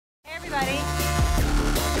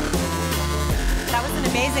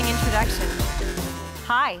amazing introduction.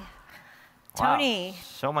 Hi, Tony. Wow,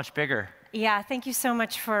 so much bigger. Yeah, thank you so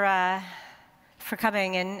much for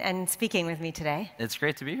coming and speaking with me today. It's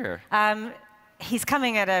great to be here. He's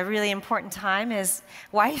coming at a really important time. His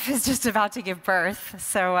wife is just about to give birth,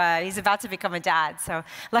 so he's about to become a dad. So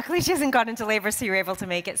luckily she hasn't gone into labor, so you were able to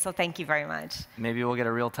make it, so thank you very much. Maybe we'll get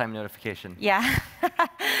a real-time notification. Yeah.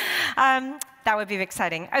 That would be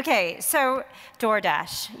exciting. Okay, so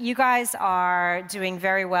DoorDash. You guys are doing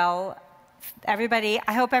very well.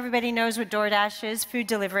 I hope everybody knows what DoorDash is, food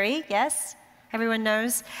delivery, yes? Everyone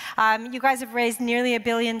knows. You guys have raised nearly $1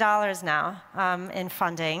 billion now in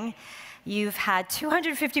funding. You've had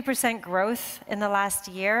 250% growth in the last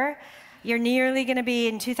year. You're nearly going to be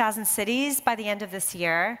in 2,000 cities by the end of this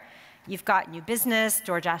year. You've got new business,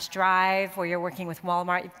 DoorDash Drive, where you're working with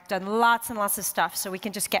Walmart. You've done lots and lots of stuff, so we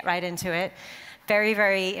can just get right into it. Very,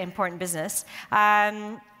 very important business.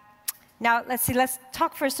 Now, let's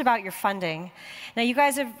talk first about your funding. Now, you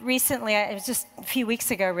guys have recently, it was just a few weeks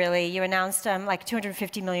ago, really, you announced like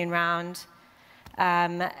 $250 million round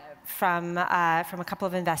from a couple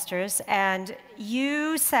of investors. And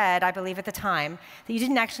you said, I believe at the time, that you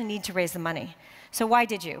didn't actually need to raise the money. So why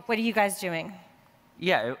did you? What are you guys doing?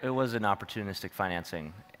 Yeah, it was an opportunistic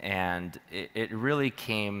financing, and it really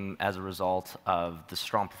came as a result of the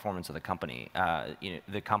strong performance of the company.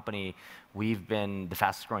 The company, we've been the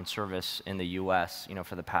fastest growing service in the US,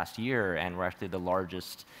 for the past year, and we're actually the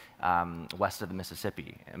largest west of the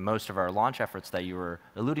Mississippi. And most of our launch efforts that you were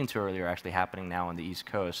alluding to earlier are actually happening now on the East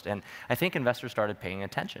Coast. And I think investors started paying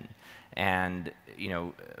attention. And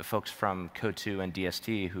folks from Code2 and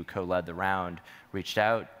DST, who co-led the round, reached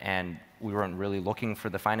out, and we weren't really looking for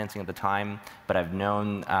the financing at the time, but I've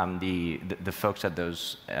known the folks at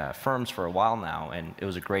those firms for a while now, and it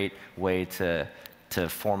was a great way to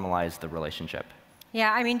formalize the relationship.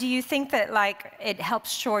 Yeah, I mean, do you think that it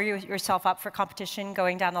helps shore yourself up for competition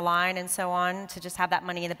going down the line and so on, to just have that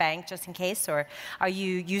money in the bank just in case, or are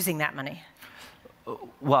you using that money?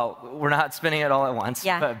 Well, we're not spending it all at once,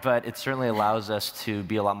 yeah. but it certainly allows us to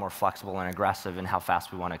be a lot more flexible and aggressive in how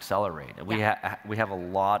fast we want to accelerate. Yeah. We have a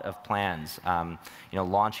lot of plans.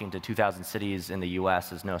 Launching to 2,000 cities in the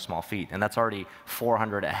US is no small feat, and that's already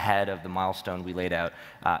 400 ahead of the milestone we laid out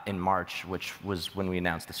in March, which was when we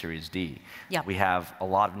announced the Series D. Yep. We have a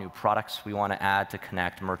lot of new products we want to add to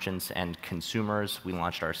connect merchants and consumers. We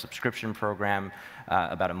launched our subscription program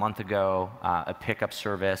about a month ago, a pickup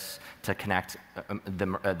service to connect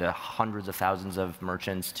the hundreds of thousands of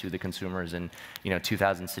merchants to the consumers in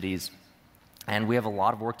 2,000 cities. And we have a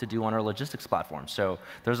lot of work to do on our logistics platform. So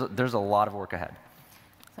there's a lot of work ahead.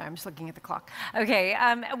 Sorry, I'm just looking at the clock. Okay,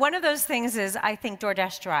 one of those things is, I think,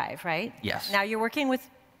 DoorDash Drive, right? Yes. Now, you're working with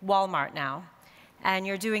Walmart now, and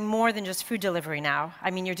you're doing more than just food delivery now. I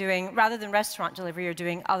mean, you're doing, rather than restaurant delivery, you're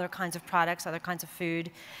doing other kinds of products, other kinds of food.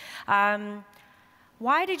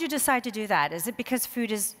 Why did you decide to do that? Is it because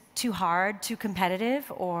food is too hard, too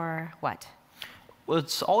competitive, or what? Well,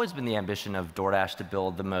 it's always been the ambition of DoorDash to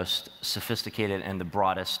build the most sophisticated and the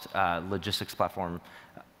broadest logistics platform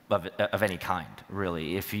of any kind,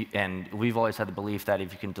 really. And we've always had the belief that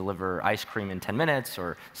if you can deliver ice cream in 10 minutes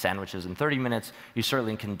or sandwiches in 30 minutes, you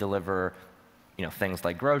certainly can deliver things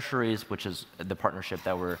like groceries, which is the partnership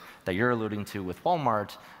that you're alluding to with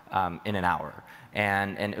Walmart, in an hour.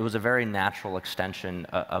 And it was a very natural extension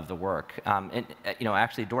of the work.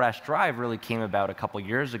 Actually, DoorDash Drive really came about a couple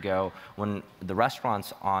years ago when the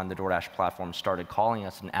restaurants on the DoorDash platform started calling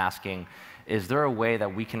us and asking, is there a way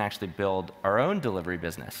that we can actually build our own delivery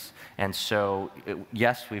business? And so,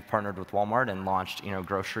 yes, we've partnered with Walmart and launched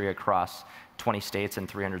grocery across 20 states and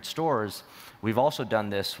 300 stores. We've also done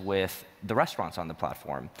this with the restaurants on the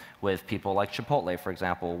platform, with people like Chipotle, for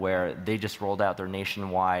example, where they just rolled out their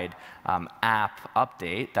nationwide app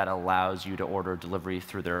update that allows you to order delivery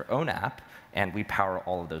through their own app, and we power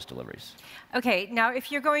all of those deliveries. Okay, now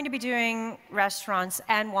if you're going to be doing restaurants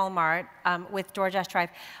and Walmart with DoorDash Drive,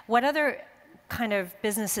 what other kind of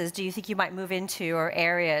businesses do you think you might move into, or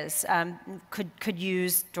areas could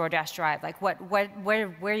use DoorDash Drive? Like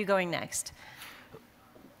where are you going next?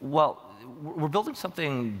 Well, we're building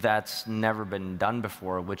something that's never been done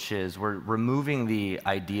before, which is we're removing the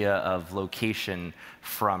idea of location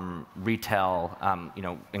from retail,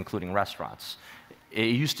 including restaurants.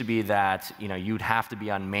 It used to be that you'd have to be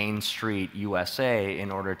on Main Street, USA,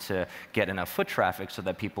 in order to get enough foot traffic so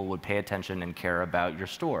that people would pay attention and care about your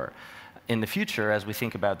store. in the future, as we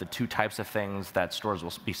think about the two types of things that stores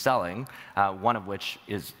will be selling, one of which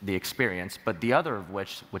is the experience, but the other of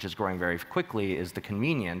which is growing very quickly, is the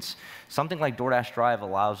convenience. Something like DoorDash Drive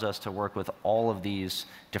allows us to work with all of these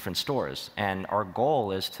different stores. And our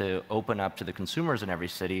goal is to open up to the consumers in every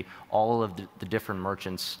city all of the different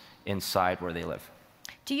merchants inside where they live.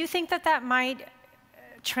 Do you think that that might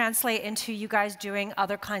translate into you guys doing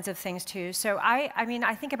other kinds of things too? So I mean,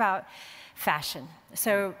 I think about fashion.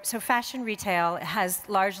 So fashion retail has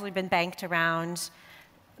largely been banked around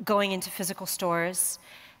going into physical stores.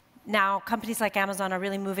 Now companies like Amazon are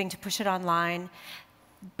really moving to push it online.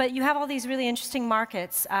 But you have all these really interesting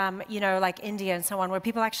markets, you know, like India and so on, where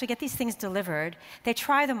people actually get these things delivered. They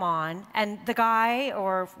try them on, and the guy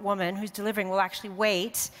or woman who's delivering will actually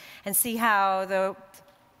wait and see how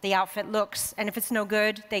the outfit looks, and if it's no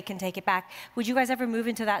good, they can take it back. Would you guys ever move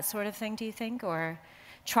into that sort of thing, do you think, or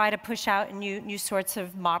try to push out new sorts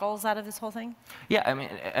of models out of this whole thing? Yeah, I mean,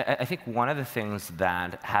 I think one of the things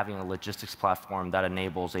that having a logistics platform that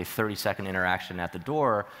enables a 30-second interaction at the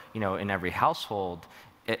door, you know, in every household,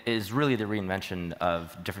 is really the reinvention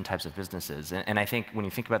of different types of businesses. And I think when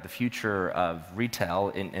you think about the future of retail,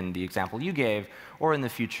 in the example you gave, or in the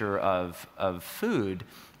future of food,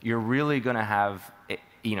 you're really going to have,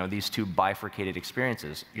 you know, these two bifurcated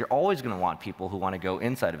experiences. You're always going to want people who want to go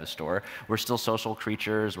inside of a store. We're still social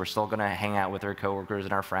creatures. We're still going to hang out with our coworkers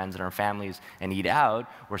and our friends and our families and eat out.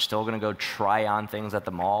 We're still going to go try on things at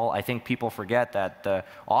the mall. I think people forget that the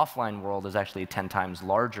offline world is actually 10 times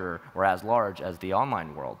larger, or as large as the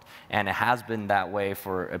online world. And it has been that way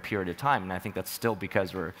for a period of time. And I think that's still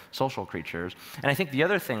because we're social creatures. And I think the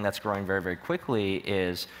other thing that's growing very, very quickly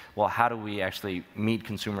is, well, how do we actually meet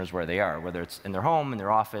consumers where they are, whether it's in their home, in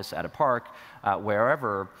their office, at a park,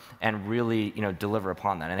 wherever, and really, you know, deliver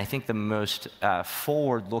upon that. And I think the most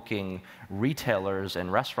forward-looking retailers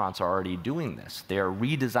and restaurants are already doing this. They are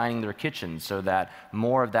redesigning their kitchens so that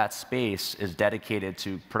more of that space is dedicated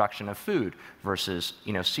to production of food versus,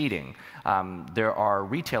 you know, seating. There are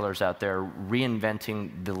retailers out there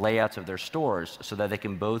reinventing the layouts of their stores so that they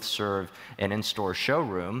can both serve an in-store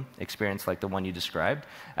showroom experience like the one you described,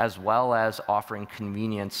 as well as offering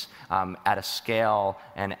convenience at a scale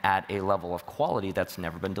and at a level of quality that's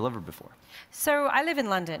never been delivered before. So I live in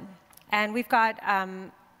London, and we've got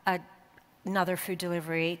another food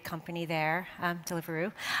delivery company there,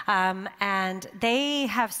 Deliveroo, and they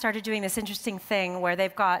have started doing this interesting thing where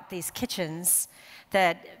they've got these kitchens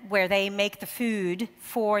where they make the food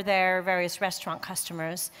for their various restaurant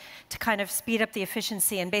customers to kind of speed up the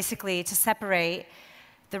efficiency and basically to separate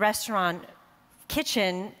the restaurant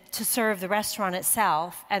kitchen to serve the restaurant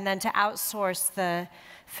itself, and then to outsource the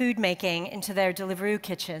food making into their Deliveroo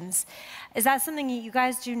kitchens. Is that something you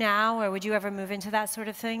guys do now, or would you ever move into that sort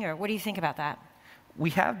of thing, or what do you think about that? We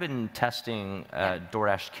have been testing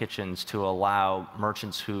DoorDash kitchens to allow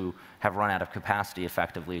merchants who have run out of capacity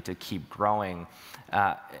effectively to keep growing.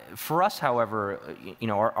 For us, however, you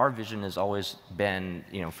know, our vision has always been,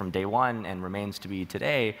 you know, from day one and remains to be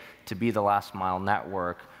today, to be the last mile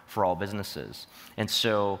network for all businesses. And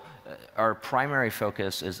so our primary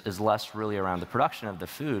focus is less really around the production of the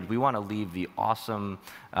food. We want to leave the awesome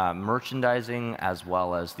merchandising as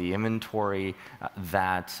well as the inventory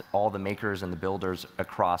that all the makers and the builders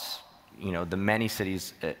across, you know, the many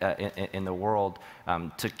cities in the world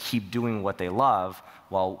to keep doing what they love,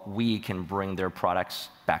 while we can bring their products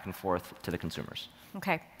back and forth to the consumers.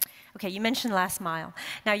 Okay. Okay, you mentioned last mile.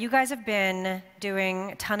 Now, you guys have been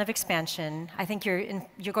doing a ton of expansion. I think you're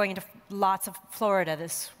going into lots of Florida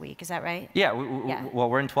this week. Is that right? Yeah. Well,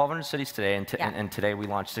 we're in 1,200 cities today, and today we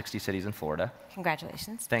launched 60 cities in Florida.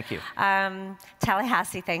 Congratulations. Thank you.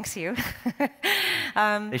 Tallahassee thanks you.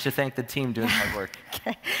 They should thank the team doing hard work.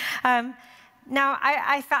 Okay. Now,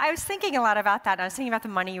 I was thinking a lot about that. I was thinking about the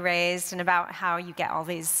money raised and about how you get all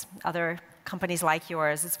these other companies like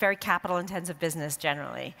yours. It's very capital-intensive business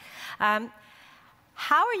generally.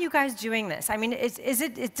 How are you guys doing this? I mean,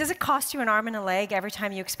 does it cost you an arm and a leg every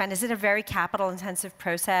time you expand? Is it a very capital-intensive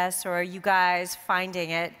process, or are you guys finding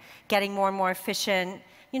it getting more and more efficient?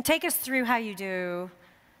 You know, take us through how you do,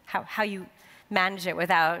 how you manage it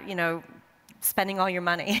without, you know, spending all your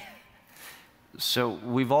money. So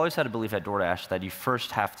we've always had a belief at DoorDash that you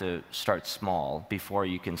first have to start small before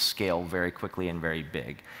you can scale very quickly and very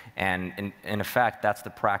big. And in effect, that's the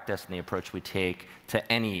practice and the approach we take to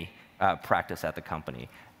any practice at the company,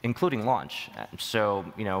 including launch. So,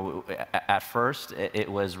 you know, at first, it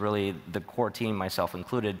was really the core team, myself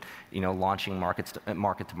included, you know, launching market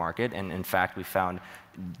to market. And in fact, we found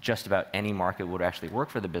just about any market would actually work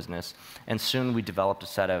for the business. And soon we developed a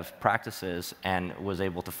set of practices and was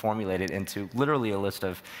able to formulate it into literally a list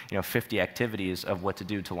of 50 activities of what to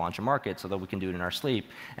do to launch a market so that we can do it in our sleep.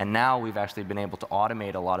 And now we've actually been able to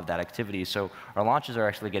automate a lot of that activity. So our launches are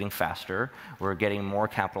actually getting faster. We're getting more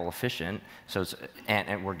capital efficient. So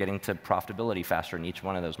and we're getting to profitability faster in each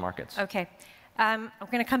one of those markets. Okay. We're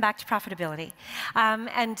going to come back to profitability.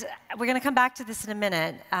 And we're going to come back to this in a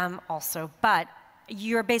minute also. But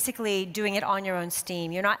you're basically doing it on your own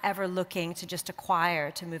steam. You're not ever looking to just acquire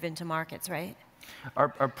to move into markets, right?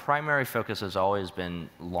 Our primary focus has always been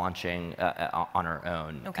launching on our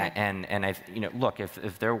own. Okay. And look,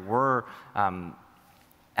 if there were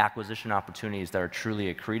acquisition opportunities that are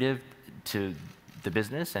truly accretive to the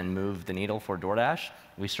business and move the needle for DoorDash,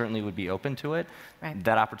 we certainly would be open to it. Right.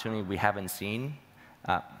 That opportunity we haven't seen,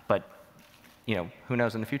 but who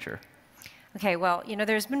knows in the future? Okay, well,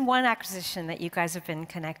 there's been one acquisition that you guys have been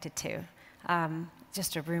connected to.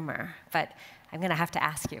 Just a rumor, but I'm going to have to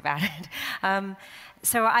ask you about it.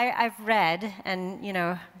 So I've read, and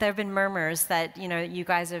there have been murmurs that you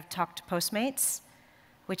guys have talked to Postmates,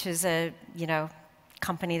 which is a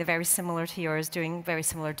company that very similar to yours, doing very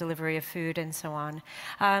similar delivery of food and so on.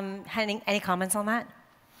 Any comments on that?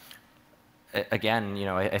 Again,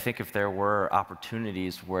 I think if there were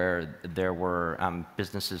opportunities where there were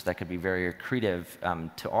businesses that could be very accretive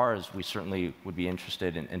to ours, we certainly would be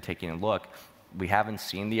interested in taking a look. We haven't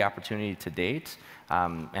seen the opportunity to date,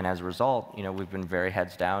 and as a result, we've been very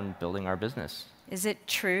heads down building our business. Is it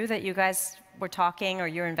true that you guys were talking, or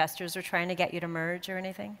your investors were trying to get you to merge or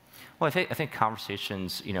anything? Well, I think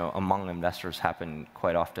conversations, among investors happen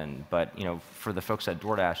quite often, but for the folks at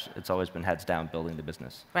DoorDash, it's always been heads down building the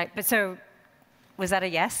business. Right, but so. Was that a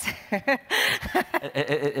yes?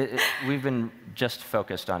 We've been just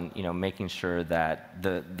focused on making sure that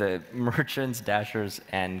the merchants, Dashers,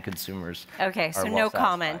 and consumers okay, so are no well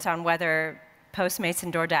comment satisfied. on whether Postmates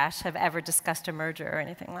and DoorDash have ever discussed a merger or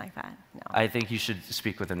anything like that? No. I think you should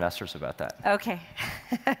speak with investors about that. Okay.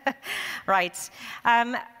 Right.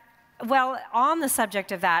 Well, on the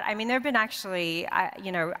subject of that, I mean, there have been actually,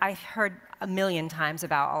 I've heard a million times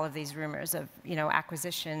about all of these rumors of,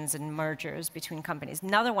 acquisitions and mergers between companies.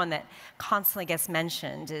 Another one that constantly gets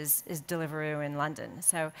mentioned is Deliveroo in London.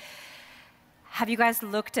 So have you guys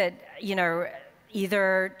looked at,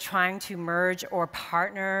 either trying to merge or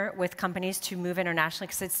partner with companies to move internationally?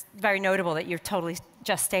 Because it's very notable that you've totally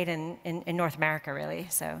just stayed in North America, really.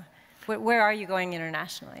 So where are you going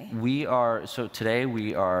internationally? So today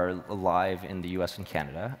we are live in the US and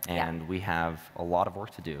Canada, and we have a lot of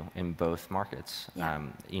work to do in both markets. Yeah.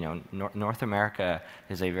 North America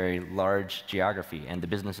is a very large geography, and the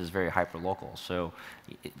business is very hyper-local. So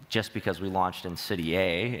just because we launched in City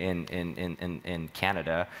A in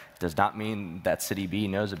Canada does not mean that City B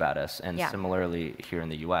knows about us, and similarly here in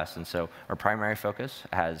the US. And so our primary focus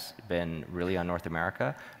has been really on North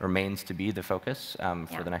America, remains to be the focus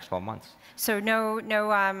for the next 12 months. So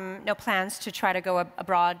no plans to try to go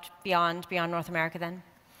abroad beyond North America then?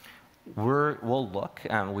 We'll look.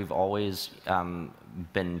 We've always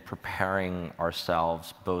been preparing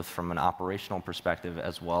ourselves both from an operational perspective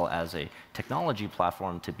as well as a technology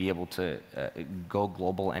platform to be able to go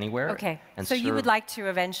global anywhere. Okay. And so you would like to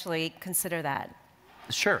eventually consider that?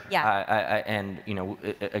 Sure. Yeah. And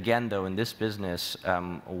again, though, in this business,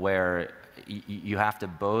 where you have to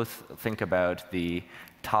both think about the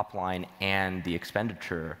top line and the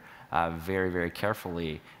expenditure very, very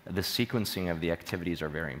carefully, the sequencing of the activities are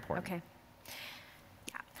very important. Okay.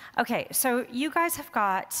 Okay, so you guys have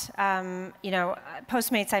got,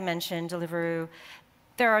 Postmates I mentioned, Deliveroo.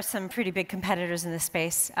 There are some pretty big competitors in this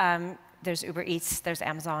space. There's Uber Eats, there's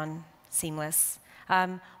Amazon, Seamless.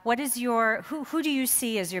 Who do you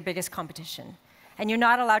see as your biggest competition? And you're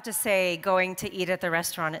not allowed to say going to eat at the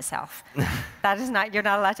restaurant itself. You're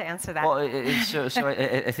not allowed to answer that. Well,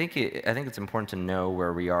 I think it's important to know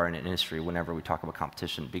where we are in an industry whenever we talk about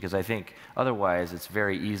competition, because I think otherwise it's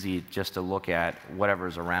very easy just to look at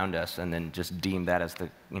whatever's around us and then just deem that as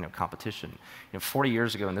the competition. 40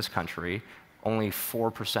 years ago in this country, only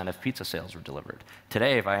 4% of pizza sales were delivered.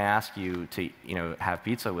 Today, if I ask you to have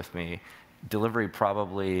pizza with me, delivery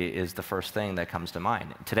probably is the first thing that comes to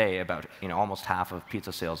mind. Today, about almost half of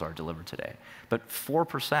pizza sales are delivered today. But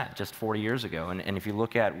 4% just 40 years ago. And if you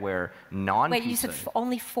look at where non-pizza... Wait, you said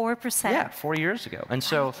only 4%? Yeah, 40 years ago. And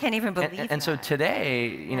so I can't even believe that. And so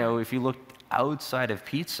today, if you look outside of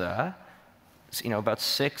pizza, about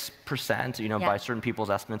 6%, by certain people's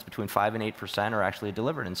estimates, between 5 and 8% are actually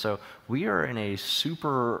delivered. And so we are in a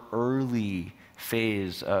super early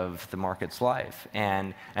phase of the market's life.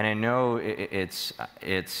 And I know it's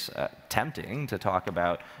tempting to talk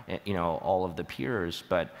about all of the peers,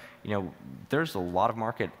 but there's a lot of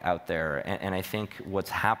market out there, and I think what's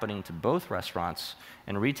happening to both restaurants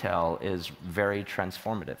and retail is very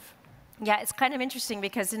transformative. Yeah, it's kind of interesting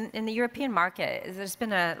because in the European market, there's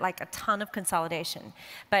been a ton of consolidation,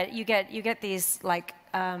 but you get these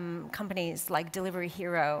companies like Delivery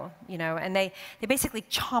Hero, and they basically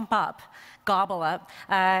gobble up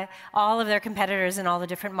all of their competitors in all the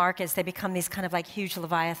different markets. They become these kind of huge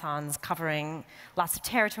leviathans covering lots of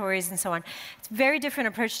territories and so on. It's a very different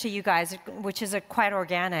approach to you guys, which is a quite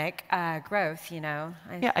organic growth,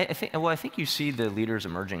 Yeah, I think you see the leaders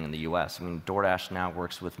emerging in the U.S. I mean, DoorDash now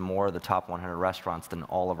works with more of the top 100 restaurants than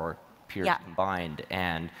all of our peers combined,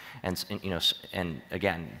 and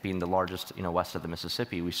again, being the largest west of the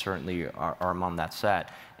Mississippi, we certainly are among that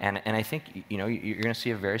set. And I think you're going to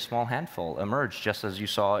see a very small handful emerge, just as you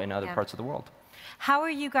saw in other parts of the world. How are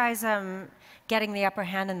you guys getting the upper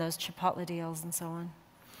hand in those Chipotle deals and so on?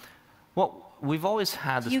 Well, we've always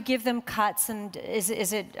had. Do you give them cuts, and is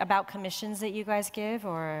it about commissions that you guys give,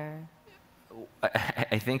 or?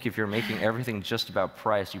 I think if you're making everything just about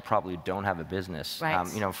price, you probably don't have a business. Right.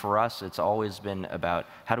 For us, it's always been about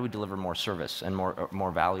how do we deliver more service and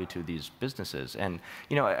more value to these businesses. And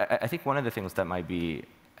I think one of the things that might be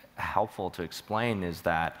helpful to explain is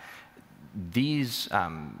that these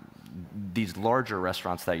larger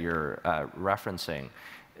restaurants that you're referencing,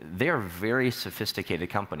 they are very sophisticated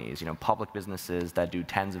companies, public businesses that do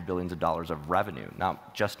tens of billions of dollars of revenue,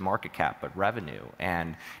 not just market cap, but revenue.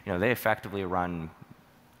 And they effectively run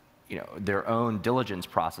their own diligence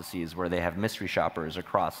processes where they have mystery shoppers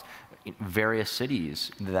across various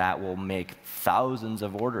cities that will make thousands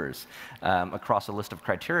of orders across a list of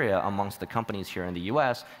criteria amongst the companies here in the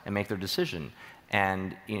US and make their decision.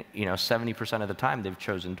 And 70% of the time they've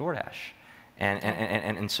chosen DoorDash.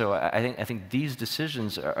 And so I think these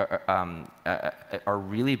decisions are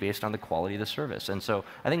really based on the quality of the service. And so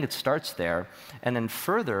I think it starts there. And then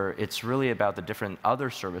further, it's really about the different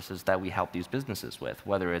other services that we help these businesses with,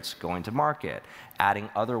 whether it's going to market,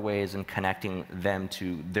 adding other ways and connecting them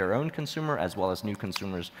to their own consumer, as well as new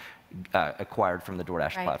consumers acquired from the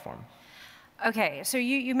DoorDash platform. Okay, so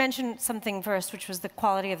you mentioned something first, which was the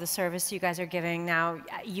quality of the service you guys are giving. Now,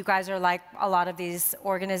 you guys are like a lot of these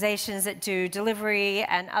organizations that do delivery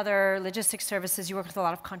and other logistics services. You work with a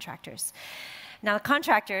lot of contractors. Now, the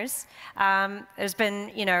contractors, there's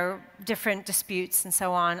been, different disputes and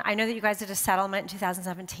so on. I know that you guys did a settlement in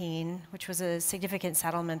 2017, which was a significant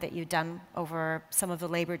settlement that you'd done over some of the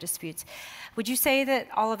labor disputes. Would you say that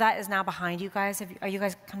all of that is now behind you guys? Are you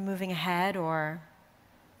guys kind of moving ahead, or?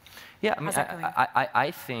 Yeah, I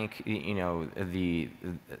think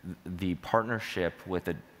the partnership with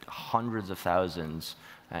the hundreds of thousands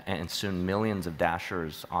and soon millions of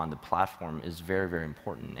Dashers on the platform is very, very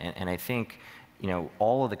important. And I think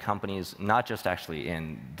all of the companies, not just actually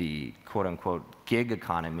in the quote-unquote gig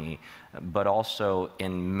economy, but also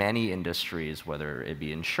in many industries, whether it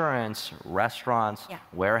be insurance, restaurants,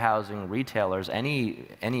 warehousing, retailers, any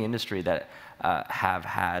industry that have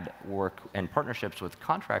had work and partnerships with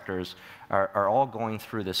contractors are all going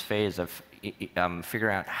through this phase of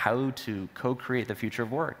figuring out how to co-create the future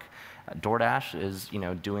of work. DoorDash is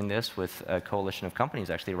doing this with a coalition of companies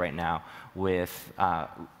actually right now with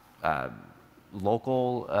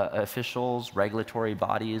local officials, regulatory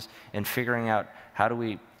bodies, and figuring out how do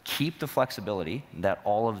we keep the flexibility that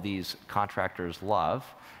all of these contractors love,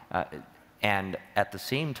 and at the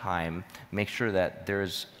same time make sure that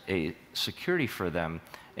there's a security for them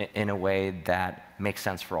in a way that makes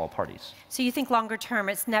sense for all parties. So you think longer term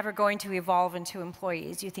it's never going to evolve into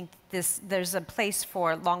employees? You think there's a place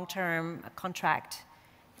for long-term contract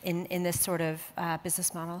in this sort of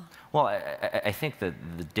business model? Well, I think that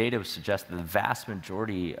the data would suggest that the vast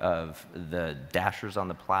majority of the Dashers on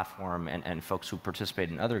the platform and folks who participate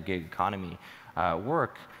in other gig economy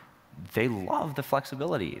work, they love the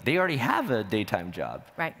flexibility. They already have a daytime job.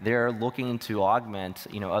 Right. They're looking to augment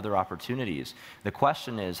other opportunities. The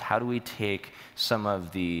question is, how do we take some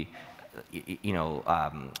of the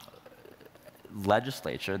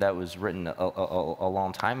legislature that was written a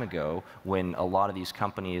long time ago, when a lot of these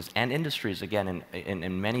companies and industries, again,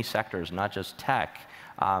 in many sectors, not just tech,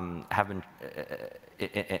 have been,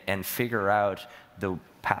 and figure out the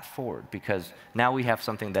path forward, because now we have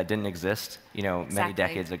something that didn't exist, many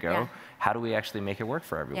decades ago. Yeah. How do we actually make it work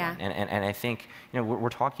for everyone? Yeah. And I think, we're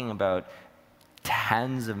talking about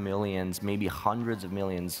tens of millions, maybe hundreds of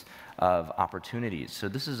millions of opportunities. So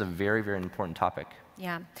this is a very, very important topic.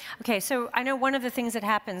 Yeah. Okay, so I know one of the things that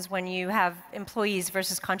happens when you have employees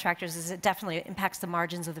versus contractors is it definitely impacts the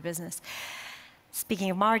margins of the business. Speaking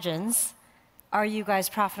of margins, are you guys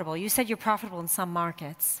profitable? You said you're profitable in some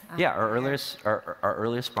markets. Yeah, our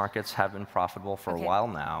earliest markets have been profitable for a while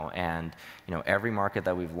now, and every market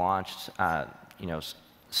that we've launched,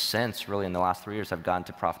 since really in the last 3 years have gotten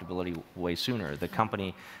to profitability way sooner. The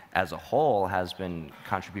company as a whole has been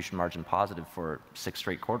contribution margin positive for 6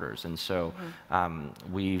 straight quarters, and so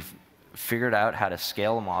we've figured out how to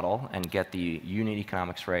scale a model and get the unit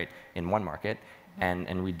economics right in one market.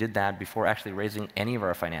 And we did that before actually raising any of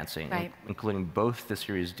our financing, including both the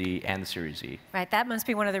Series D and the Series E. Right, that must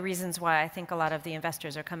be one of the reasons why I think a lot of the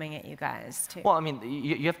investors are coming at you guys, too. Well, I mean,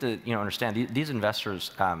 you have to understand, these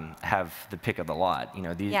investors have the pick of the lot.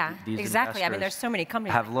 These exactly. I mean, there's so many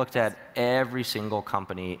companies. Have looked at every single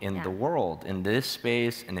company in the world, in this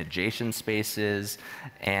space, in adjacent spaces,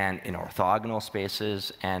 and in orthogonal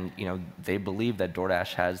spaces, and they believe that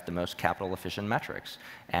DoorDash has the most capital-efficient metrics,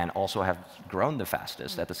 and also have grown the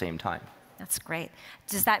fastest at the same time. That's great.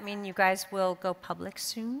 Does that mean you guys will go public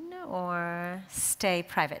soon or stay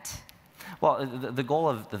private? Well, the goal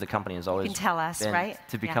of the company has always been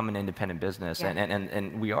to become an independent business,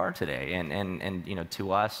 and we are today. And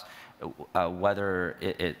to us, whether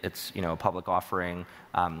it's a public offering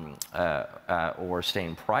or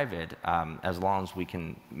staying private, as long as we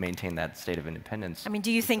can maintain that state of independence. I mean,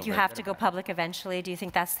 do you think you have to go public eventually? Do you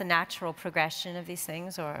think that's the natural progression of these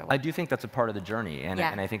things, or what? I do think that's a part of the journey, and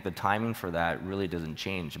I think the timing for that really doesn't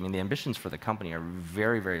change. I mean, the ambitions for the company are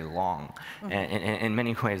very, very long, and in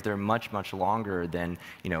many ways, they're much, much longer than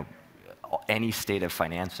any state of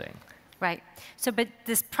financing. Right. So, but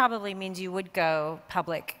this probably means you would go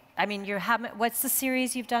public. I mean, what's the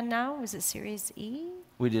series you've done now? Is it Series E?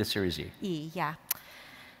 We did a Series E. E, yeah.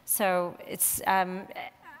 So it's, I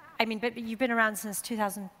mean, but you've been around since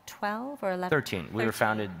 2012 or 11? 13. We were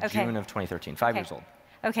founded June of 2013, 5 years old.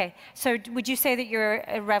 Okay. So would you say that you're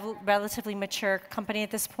a relatively mature company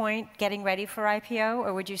at this point, getting ready for IPO,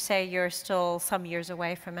 or would you say you're still some years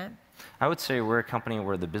away from it? I would say we're a company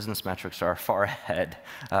where the business metrics are far ahead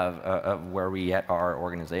of where we are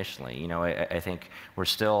organizationally. I think we're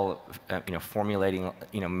still, formulating,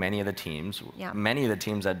 many of the teams. Yeah. Many of the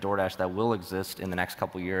teams at DoorDash that will exist in the next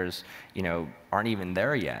couple of years, aren't even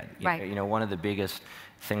there yet. Right. One of the biggest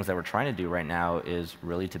things that we're trying to do right now is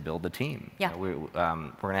really to build the team. Yeah. We're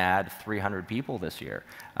going to add 300 people this year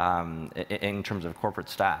in terms of corporate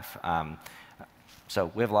staff. So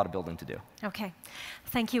we have a lot of building to do. Okay.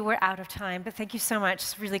 Thank you. We're out of time, but thank you so much.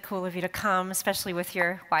 It's really cool of you to come, especially with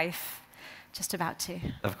your wife just about to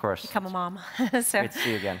Of course. become a mom. Great to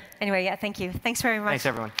see you again. Anyway, yeah, thank you. Thanks very much. Thanks,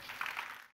 everyone.